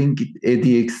why I think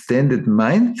the extended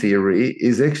mind theory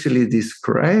is actually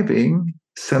describing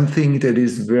something that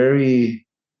is very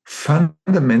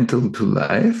fundamental to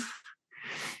life.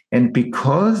 And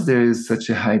because there is such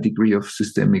a high degree of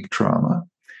systemic trauma,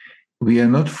 we are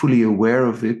not fully aware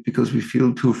of it because we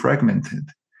feel too fragmented.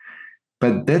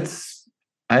 But that's,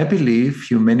 I believe,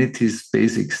 humanity's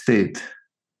basic state.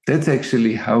 That's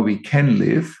actually how we can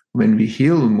live when we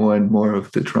heal more and more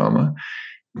of the trauma.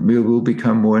 We will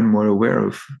become more and more aware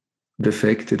of the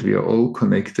fact that we are all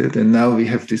connected. And now we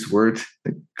have this word,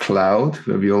 the cloud,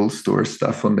 where we all store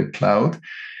stuff on the cloud.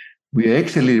 We are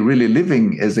actually really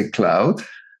living as a cloud,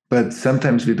 but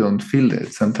sometimes we don't feel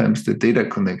that. Sometimes the data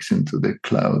connection to the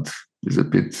cloud is a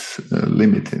bit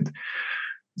limited.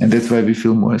 And that's why we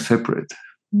feel more separate.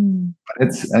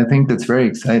 I think that's very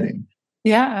exciting.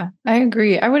 Yeah, I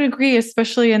agree. I would agree,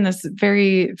 especially in this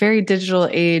very, very digital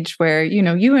age where,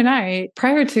 you and I,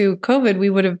 prior to COVID,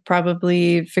 we would have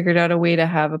probably figured out a way to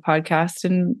have a podcast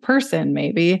in person,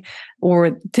 maybe,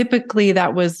 or typically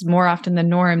that was more often the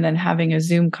norm than having a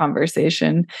Zoom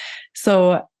conversation.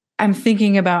 So I'm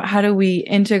thinking about how do we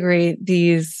integrate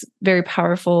these very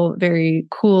powerful, very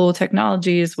cool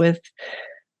technologies with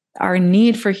our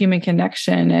need for human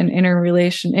connection and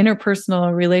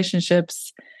interpersonal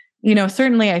relationships.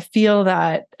 Certainly I feel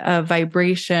that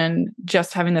vibration,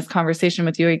 just having this conversation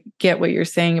with you. I get what you're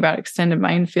saying about extended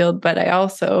mind field, but I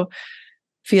also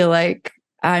feel like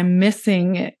I'm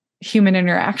missing human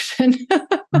interaction.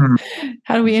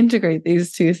 How do we integrate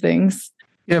these two things?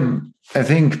 Yeah, I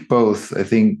think both. I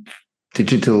think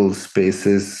digital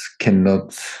spaces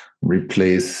cannot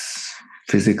replace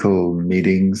physical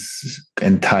meetings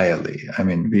entirely. I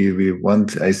mean,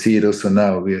 I see it also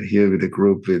now. We are here with a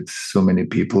group with so many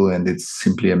people, and it's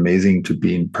simply amazing to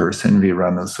be in person. We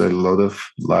run also a lot of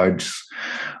large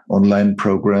online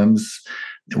programs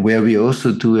where we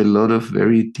also do a lot of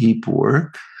very deep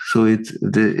work. So it's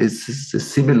a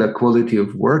similar quality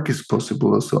of work is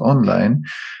possible also online,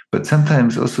 but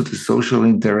sometimes also the social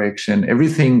interaction,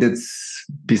 everything that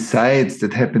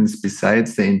happens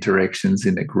besides the interactions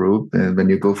in a group, when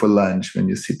you go for lunch, when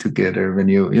you sit together, when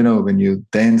you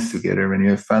dance together, when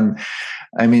you have fun.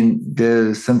 I mean,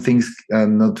 some things are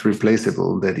not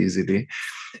replaceable that easily.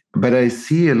 But I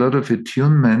see a lot of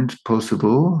attunement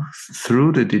possible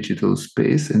through the digital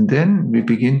space. And then we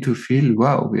begin to feel,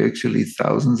 wow, we're actually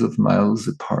thousands of miles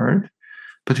apart,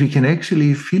 but we can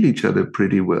actually feel each other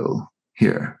pretty well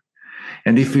here.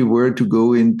 And if we were to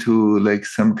go into like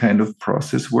some kind of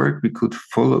process work, we could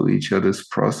follow each other's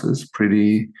process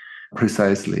pretty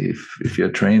precisely if you're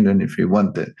trained and if you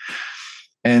want it.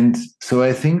 And so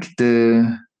I think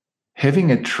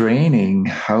having a training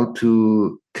how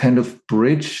to kind of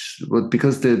bridge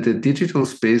because the digital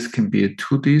space can be a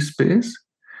 2D space,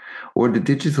 or the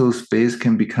digital space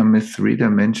can become a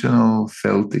 3-dimensional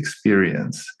felt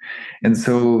experience. And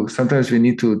so sometimes we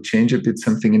need to change a bit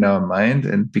something in our mind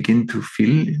and begin to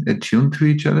feel attuned to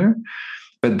each other.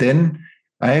 But then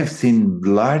I have seen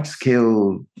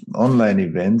large-scale online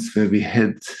events where we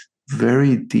had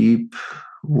very deep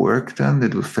work done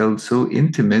that felt so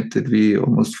intimate that we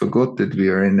almost forgot that we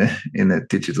are in a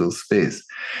digital space.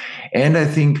 And I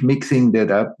think mixing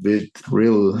that up with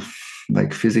real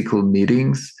like physical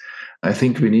meetings, I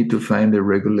think we need to find a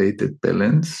regulated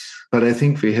balance. But I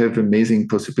think we have amazing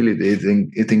possibilities.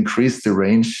 It increased the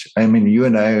range. I mean, you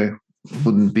and I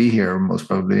wouldn't be here most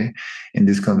probably in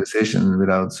this conversation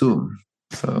without Zoom.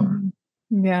 So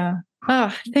yeah.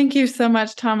 Oh, thank you so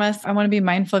much, Thomas. I want to be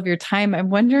mindful of your time. I'm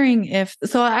wondering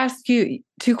so I'll ask you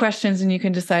 2 questions and you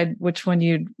can decide which one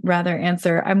you'd rather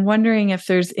answer. I'm wondering if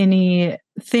there's any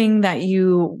thing that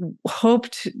you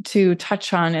hoped to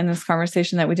touch on in this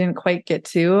conversation that we didn't quite get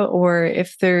to, or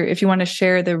if you want to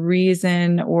share the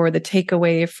reason or the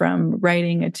takeaway from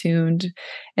writing Attuned,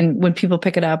 and when people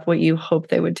pick it up, what you hope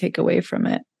they would take away from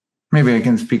it. Maybe I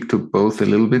can speak to both a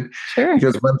little bit. Sure.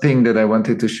 Because one thing that I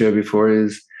wanted to share before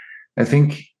is, I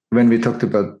think when we talked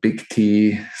about big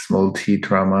T, small t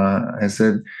trauma,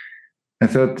 I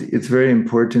thought it's very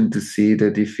important to see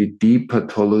that if we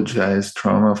depathologize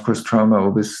trauma, of course, trauma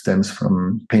always stems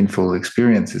from painful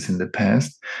experiences in the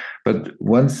past. But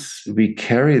once we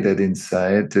carry that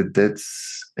inside,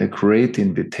 that's a great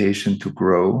invitation to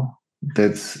grow.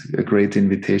 That's a great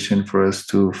invitation for us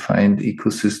to find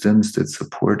ecosystems that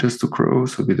support us to grow.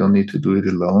 So we don't need to do it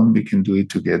alone. We can do it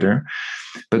together.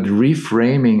 But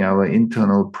reframing our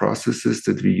internal processes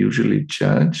that we usually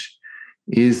judge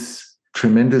is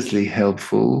tremendously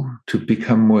helpful to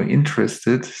become more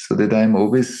interested, so that I'm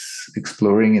always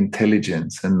exploring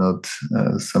intelligence and not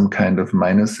some kind of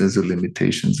minuses or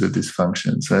limitations or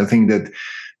dysfunction. So I think that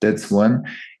that's one.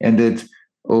 And that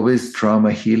always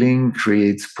trauma healing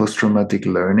creates post-traumatic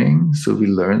learning. So we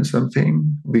learn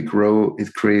something, we grow,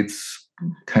 it creates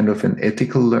kind of an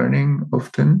ethical learning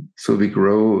often. So we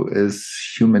grow as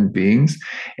human beings,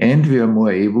 and we are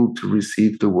more able to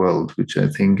receive the world, which I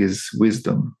think is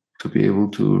wisdom, to be able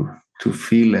to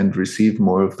feel and receive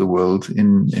more of the world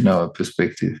in our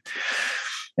perspective.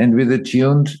 And with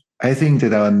Attuned, I think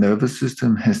that our nervous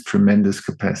system has tremendous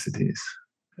capacities.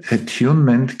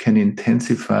 Attunement can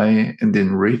intensify and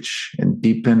enrich and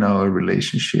deepen our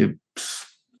relationships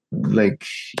like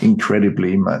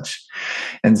incredibly much.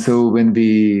 And so one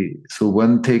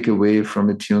takeaway from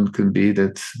Attuned can be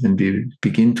that when we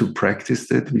begin to practice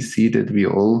that, we see that we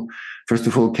all, first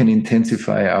of all, can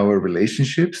intensify our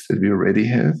relationships that we already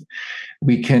have.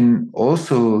 We can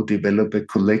also develop a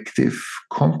collective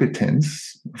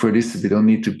competence. For this, we don't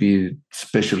need to be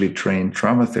specially trained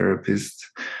trauma therapists,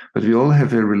 but we all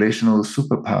have a relational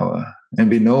superpower. And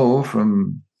we know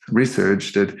from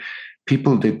research that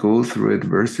people that go through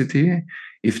adversity,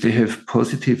 if they have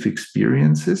positive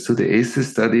experiences, so the ACEs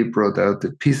study brought out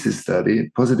the PIECES study,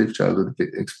 positive childhood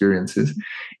experiences,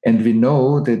 and we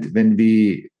know that when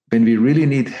we really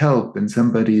need help and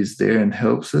somebody is there and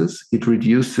helps us, it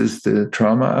reduces the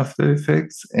trauma after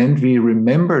effects, and we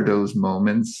remember those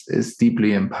moments as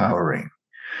deeply empowering.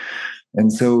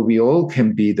 And so we all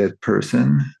can be that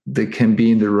person that can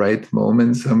be in the right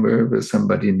moment somewhere where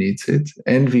somebody needs it,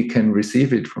 and we can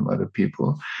receive it from other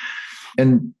people.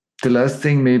 And the last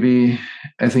thing, maybe,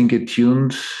 I think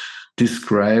Attuned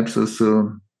describes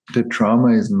also that trauma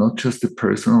is not just a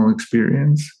personal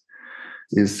experience,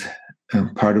 is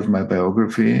part of my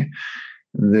biography.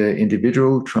 The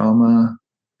individual trauma,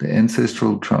 the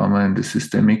ancestral trauma, and the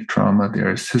systemic trauma, they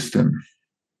are a system.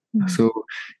 So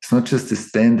it's not just a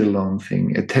standalone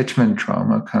thing. Attachment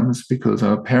trauma comes because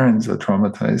our parents are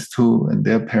traumatized too, and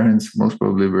their parents most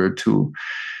probably were too.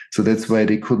 So that's why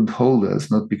they couldn't hold us,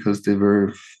 not because they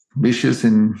were vicious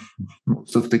in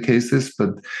most of the cases,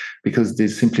 but because they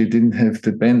simply didn't have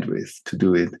the bandwidth to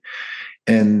do it.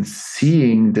 And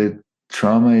seeing that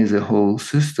trauma is a whole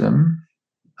system,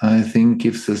 I think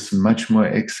gives us much more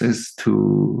access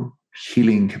to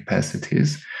healing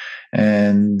capacities.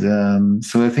 And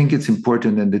so I think it's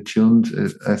important, and Attuned,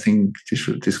 I think,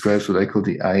 describes what I call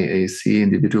the IAC,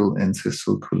 Individual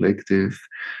Ancestral Collective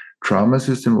Trauma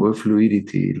System, or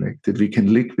fluidity, like that we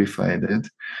can liquefy that.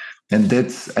 And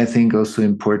that's, I think, also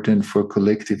important for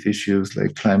collective issues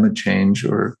like climate change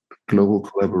or global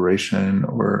collaboration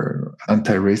or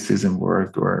anti-racism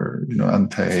work, or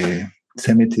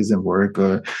anti-Semitism work,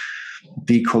 or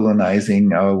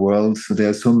decolonizing our world. So there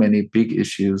are so many big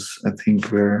issues, I think,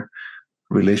 where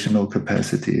relational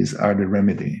capacities are the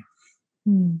remedy.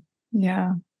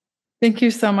 Yeah. Thank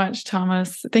you so much,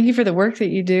 Thomas. Thank you for the work that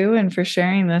you do and for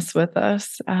sharing this with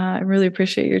us. I really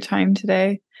appreciate your time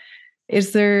today.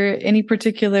 Is there any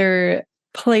particular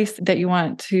place that you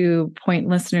want to point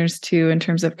listeners to in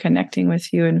terms of connecting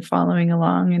with you and following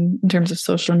along in terms of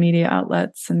social media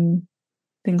outlets and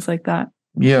things like that?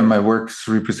 Yeah, my work's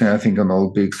represented, I think, on all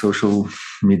big social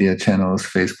media channels,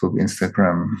 Facebook,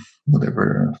 Instagram,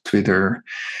 whatever, Twitter.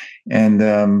 And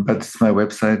but it's my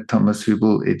website,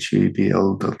 ThomasHübl,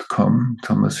 HUBL.com,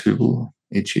 ThomasHübl,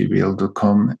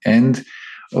 HUBL.com. And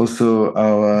also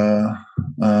our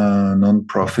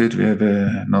nonprofit. We have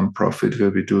a nonprofit where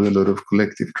we do a lot of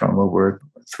collective trauma work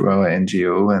through our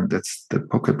NGO, and that's the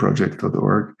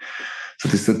pocketproject.org. So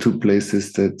these are two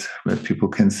places where people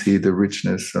can see the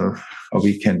richness of how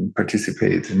we can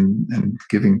participate in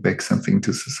giving back something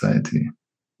to society.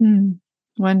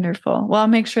 Wonderful. Well, I'll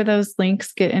make sure those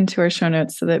links get into our show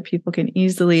notes so that people can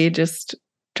easily just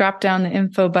drop down the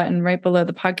info button right below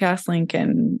the podcast link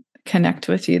and connect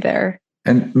with you there.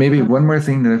 And maybe one more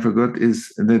thing that I forgot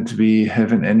is that we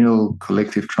have an annual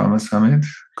Collective Trauma Summit,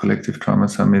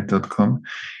 collectivetraumasummit.com.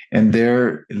 And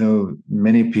there,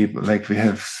 many people, like we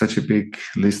have such a big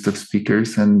list of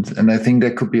speakers. And I think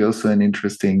that could be also an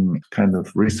interesting kind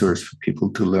of resource for people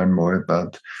to learn more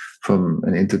about from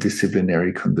an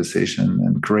interdisciplinary conversation,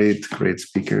 and great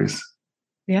speakers.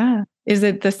 Yeah. Is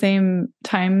it the same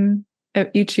time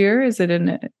each year? It's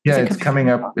coming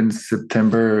up in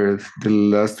September, the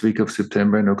last week of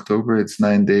September and October. It's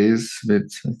 9 days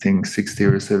with, I think, 60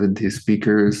 or 70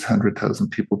 speakers, 100,000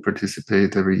 people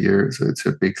participate every year. So it's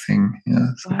a big thing. Yeah,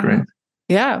 it's great.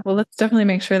 Yeah, well, let's definitely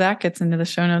make sure that gets into the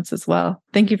show notes as well.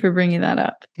 Thank you for bringing that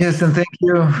up. Yes, and thank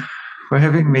you for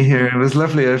having me here. It was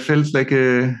lovely. I felt like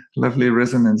a lovely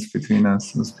resonance between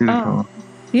us. It was beautiful.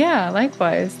 Yeah,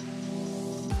 likewise.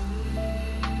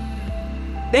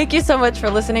 Thank you so much for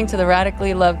listening to the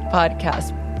Radically Loved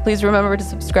podcast. Please remember to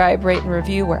subscribe, rate, and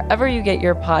review wherever you get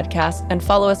your podcasts, and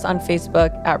follow us on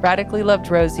Facebook at Radically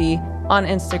Loved Rosie, on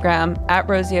Instagram at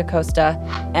Rosie Acosta,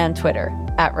 and Twitter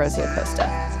at Rosie Acosta.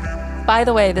 By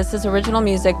the way, this is original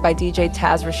music by DJ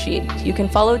Taz Rashid. You can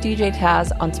follow DJ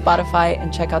Taz on Spotify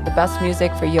and check out the best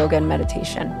music for yoga and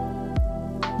meditation.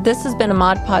 This has been a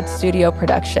Mod Pod Studio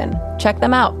production. Check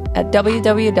them out at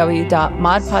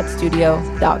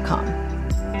www.modpodstudio.com.